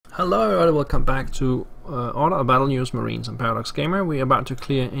Hello everybody, welcome back to Order of Battle News Marines. I'm Paradox Gamer. We're about to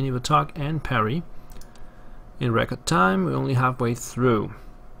clear Enivotok and Parry in record time. We're only halfway through.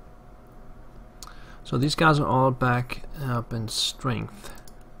 So these guys are all back up in strength.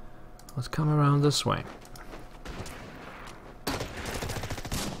 Let's come around this way.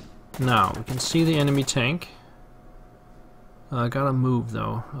 Now, we can see the enemy tank. I gotta move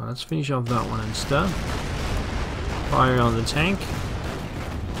though. Let's finish off that one instead. Fire on the tank.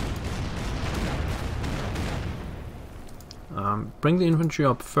 Bring the infantry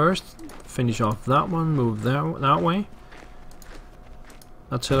up first, finish off that one, move that way.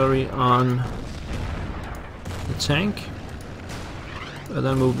 Artillery on the tank, and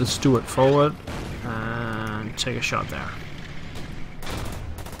then move the Stuart forward and take a shot there.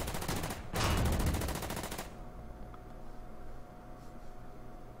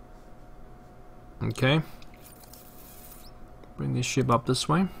 Okay. Bring this ship up this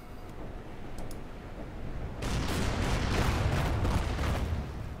way.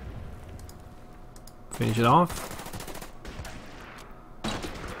 Finish it off.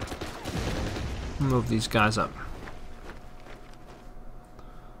 Move these guys up.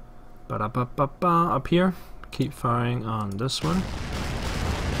 Ba-da-ba-ba-ba, up here. Keep firing on this one.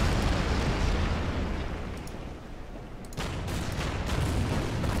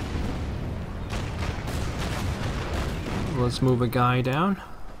 Let's move a guy down.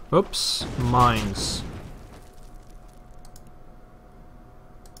 Oops, mines.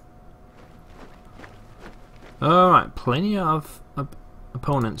 Alright, plenty of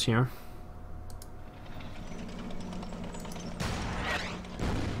opponents here.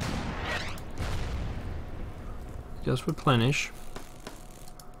 Just replenish.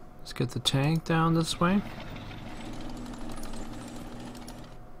 Let's get the tank down this way.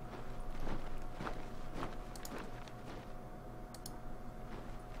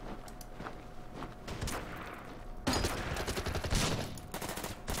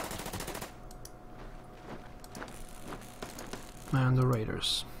 And the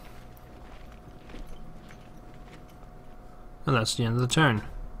raiders. And that's the end of the turn.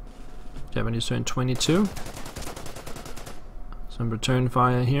 Japanese turn 22. Some return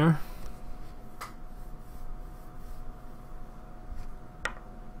fire here.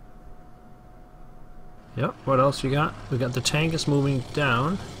 Yep, what else you got? We got the tank is moving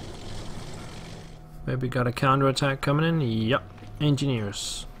down. Maybe got a counterattack coming in. Yep,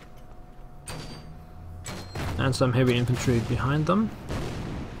 engineers. And some heavy infantry behind them.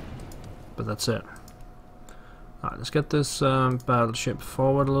 But that's it. Alright, let's get this battleship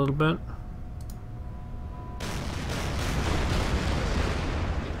forward a little bit.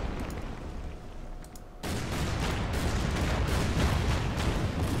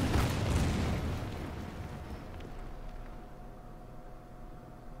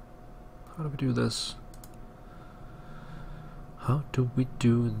 How do we do this? How do we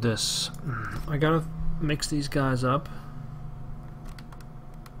do this? I gotta mix these guys up.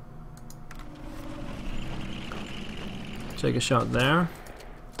 Take a shot there.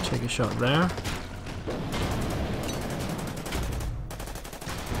 Take a shot there.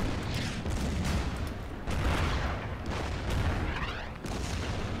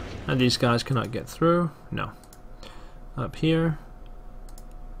 And these guys cannot get through. No. Up here.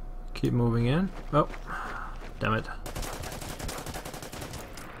 Keep moving in. Oh, damn it.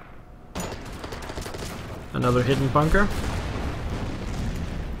 Another hidden bunker.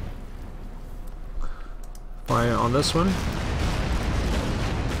 Fire on this one.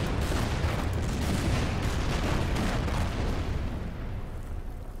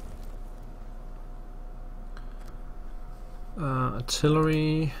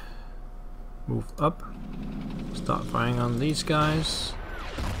 Artillery. Move up. Start firing on these guys.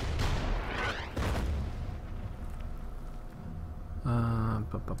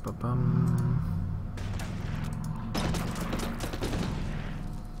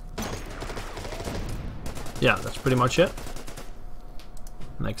 Yeah, that's pretty much it.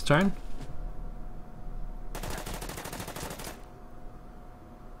 Next turn.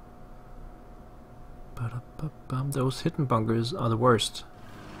 Those hidden bunkers are the worst.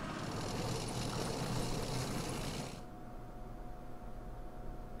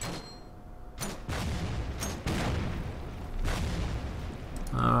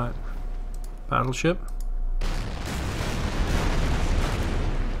 Alright. Battleship.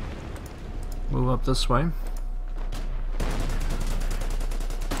 Move up this way.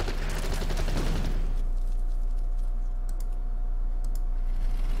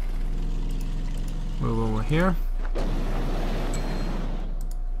 Move over here.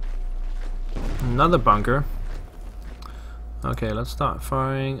 Another bunker. Okay, let's start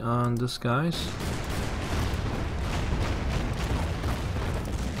firing on this guys.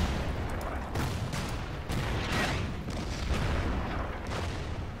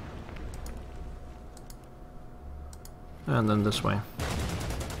 And then this way.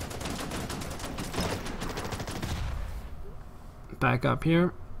 Back up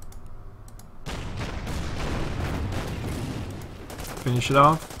here. Finish it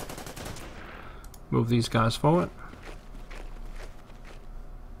off. Move these guys forward.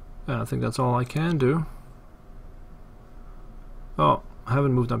 I think that's all I can do. Oh, I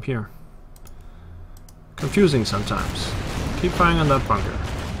haven't moved up here. Confusing sometimes. Keep firing on that bunker.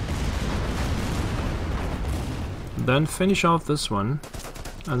 Then finish off this one,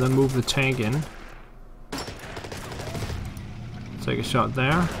 and then move the tank in. Take a shot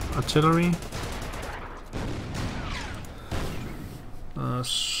there. Artillery.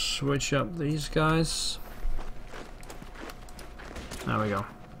 Switch up these guys. There we go.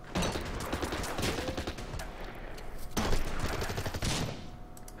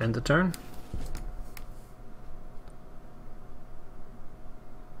 End the turn.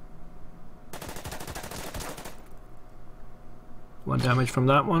 One damage from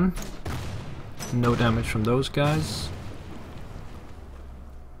that one. No damage from those guys.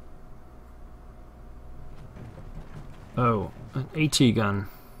 Oh, an AT gun.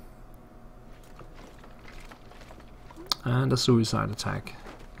 And a suicide attack.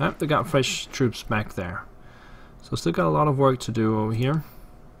 Yep, they got fresh troops back there. So still got a lot of work to do over here.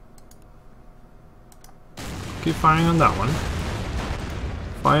 Keep firing on that one.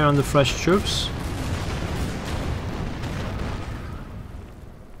 Fire on the fresh troops.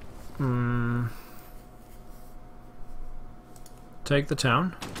 Take the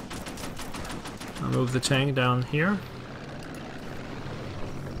town. I'll move the tank down here.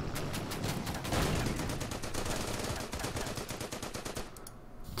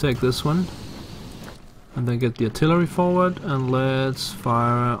 Take this one. And then get the artillery forward, and let's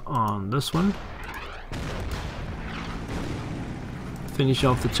fire on this one. Finish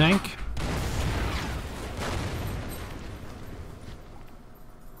off the tank.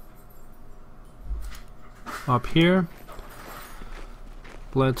 Up here.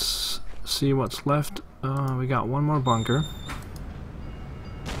 Let's see what's left. We got one more bunker.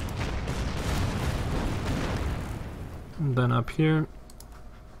 And then up here,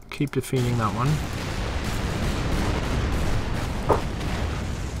 keep defeating that one.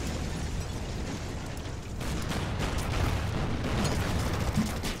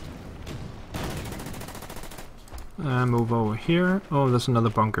 And move over here. Oh, there's another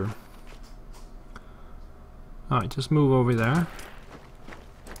bunker. Alright, just move over there.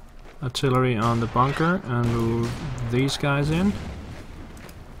 Artillery on the bunker and move these guys in.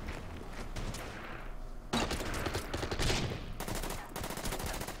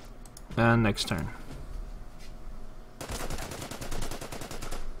 And next turn.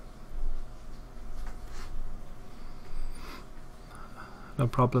 No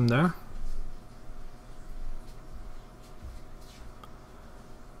problem there.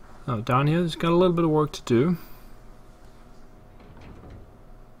 Oh, down here, it's got a little bit of work to do.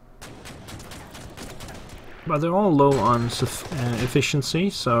 But they're all low on efficiency,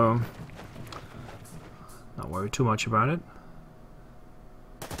 so not worry too much about it.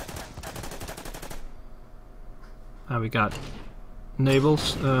 We got naval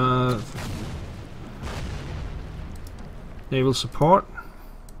support.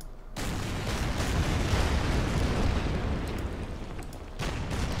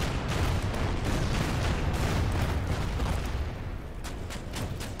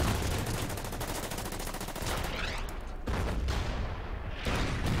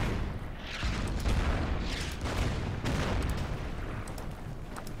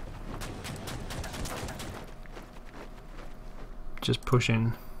 Just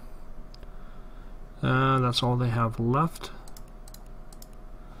pushing. That's all they have left.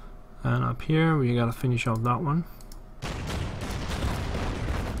 And up here we gotta finish off that one.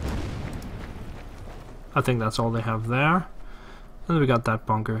 I think that's all they have there. And we got that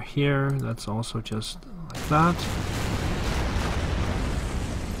bunker here. That's also just like that.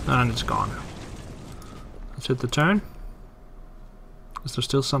 And it's gone. Let's hit the turn. Is there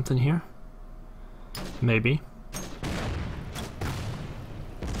still something here? Maybe.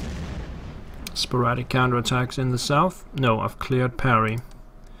 Sporadic counterattacks in the south. No, I've cleared Parry.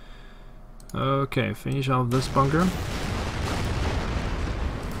 Okay, finish off this bunker.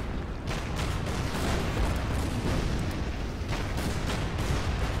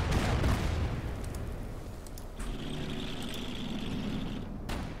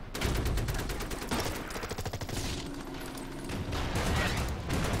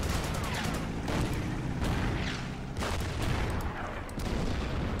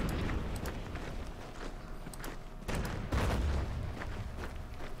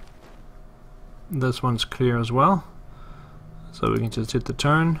 This one's clear as well, so we can just hit the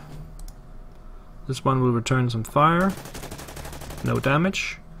turn. This one will return some fire, no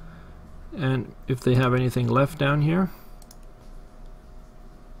damage, and if they have anything left down here,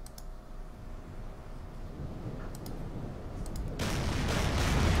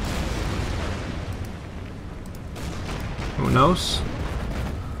 who knows?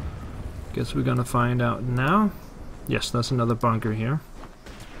 Guess we're gonna find out now. Yes, that's another bunker here.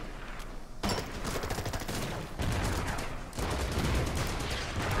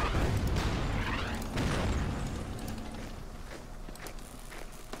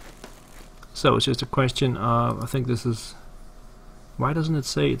 So it's just a question of, I think this is, why doesn't it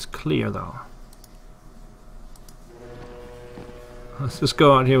say it's clear though? Let's just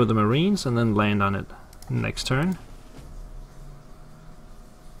go out here with the Marines and then land on it next turn.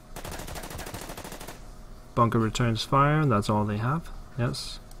 Bunker returns fire, that's all they have.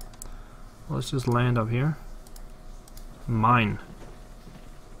 Yes. Let's just land up here. Mine.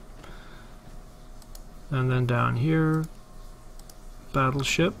 And then down here,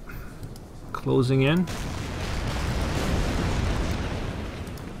 battleship. Closing in.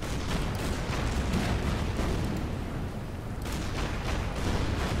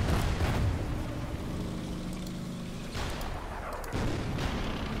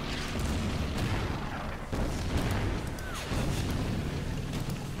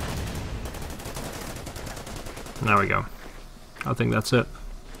 There we go. I think that's it.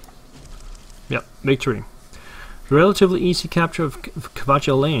 Yep, victory. The relatively easy capture of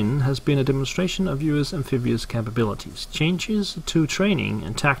Kvacha Lane has been a demonstration of US amphibious capabilities. Changes to training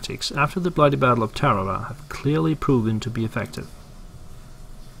and tactics after the bloody Battle of Tarawa have clearly proven to be effective.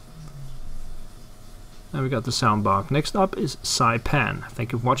 And we got the sound bar. Next up is Saipan.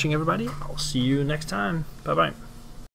 Thank you for watching, everybody. I'll see you next time. Bye bye.